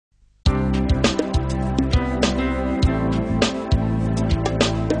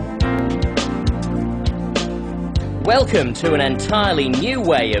Welcome to an entirely new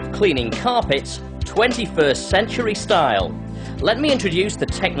way of cleaning carpets, 21st century style. Let me introduce the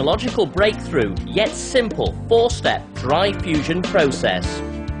technological breakthrough, yet simple, 4-step dry fusion process.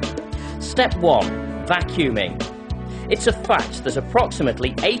 Step 1. Vacuuming. It's a fact that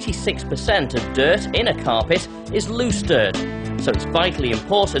approximately 86% of dirt in a carpet is loose dirt, so it's vitally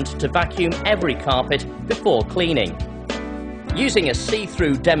important to vacuum every carpet before cleaning. Using a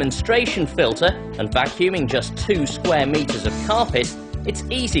see-through demonstration filter and vacuuming just 2 square meters of carpet, it's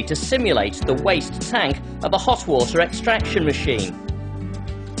easy to simulate the waste tank of a hot water extraction machine.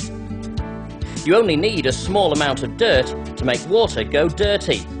 You only need a small amount of dirt to make water go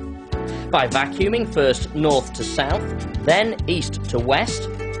dirty. By vacuuming first north to south, then east to west,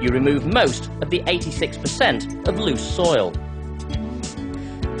 you remove most of the 86% of loose soil.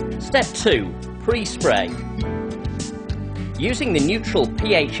 Step 2. Pre-spray. Using the neutral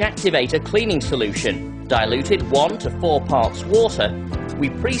pH activator cleaning solution, diluted 1 to 4 parts water, we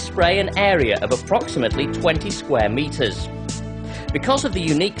pre-spray an area of approximately 20 square meters. Because of the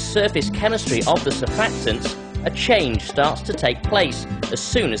unique surface chemistry of the surfactants, a change starts to take place as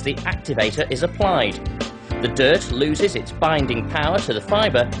soon as the activator is applied. The dirt loses its binding power to the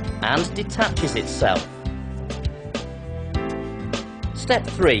fibre and detaches itself. Step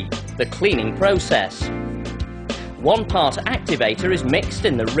 3. The cleaning process. 1 part activator is mixed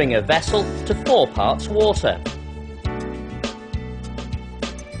in the wringer vessel to 4 parts water.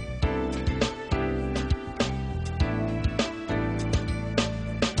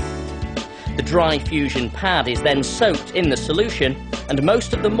 The dry fusion pad is then soaked in the solution and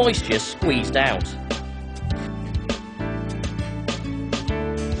most of the moisture squeezed out.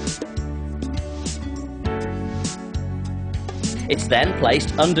 It's then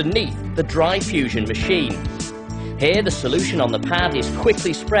placed underneath the dry fusion machine. Here the solution on the pad is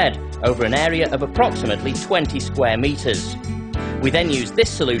quickly spread over an area of approximately 20 square meters. We then use this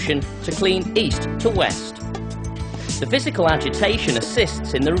solution to clean east to west. The physical agitation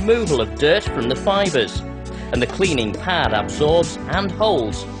assists in the removal of dirt from the fibres, and the cleaning pad absorbs and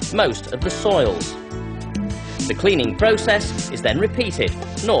holds most of the soils. The cleaning process is then repeated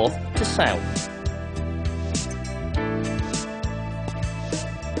north to south.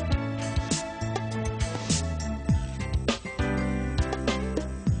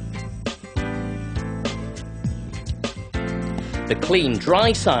 The clean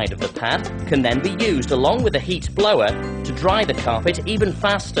dry side of the pad can then be used along with a heat blower to dry the carpet even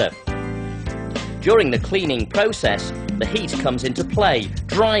faster. During the cleaning process, the heat comes into play,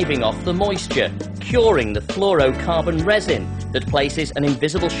 driving off the moisture, curing the fluorocarbon resin that places an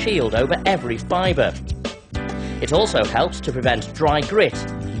invisible shield over every fibre. It also helps to prevent dry grit,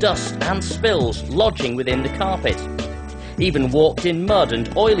 dust and spills lodging within the carpet. Even walked-in mud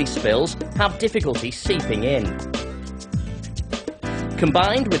and oily spills have difficulty seeping in.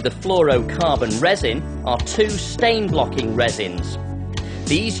 Combined with the fluorocarbon resin are 2 stain-blocking resins.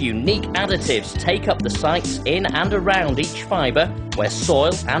 These unique additives take up the sites in and around each fibre where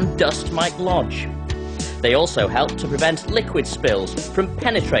soil and dust might lodge. They also help to prevent liquid spills from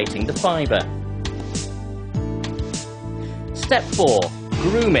penetrating the fibre. Step 4.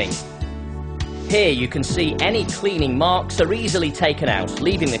 Grooming. Here you can see any cleaning marks are easily taken out,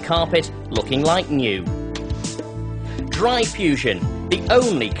 leaving the carpet looking like new. Dry fusion. The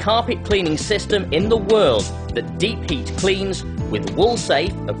only carpet cleaning system in the world that deep heat cleans with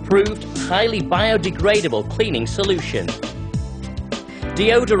wool-safe, approved, highly biodegradable cleaning solution.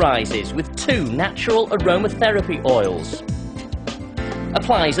 Deoderises with 2 natural aromatherapy oils.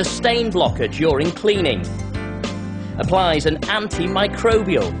 Applies a stain blocker during cleaning. Applies an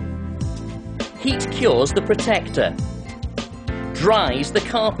antimicrobial. Heat cures the protector. Dries the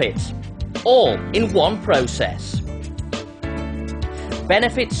carpet. All in one process.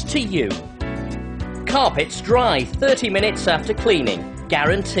 Benefits to you. Carpets dry 30 minutes after cleaning,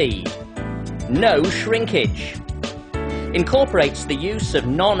 guaranteed. No shrinkage. Incorporates the use of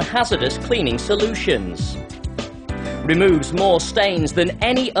non-hazardous cleaning solutions. Removes more stains than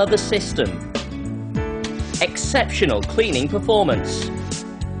any other system. Exceptional cleaning performance.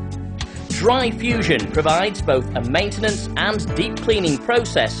 Dry fusion provides both a maintenance and deep cleaning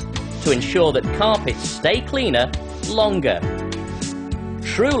process to ensure that carpets stay cleaner longer.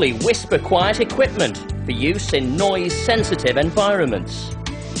 Truly whisper-quiet equipment for use in noise-sensitive environments.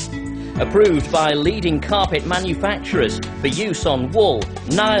 Approved by leading carpet manufacturers for use on wool,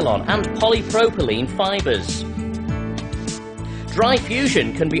 nylon and polypropylene fibres. Dry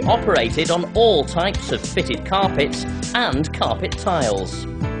fusion can be operated on all types of fitted carpets and carpet tiles.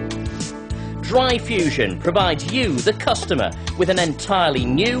 Dry Fusion provides you, the customer, with an entirely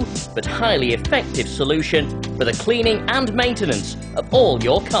new but highly effective solution for the cleaning and maintenance of all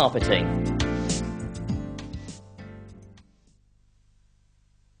your carpeting.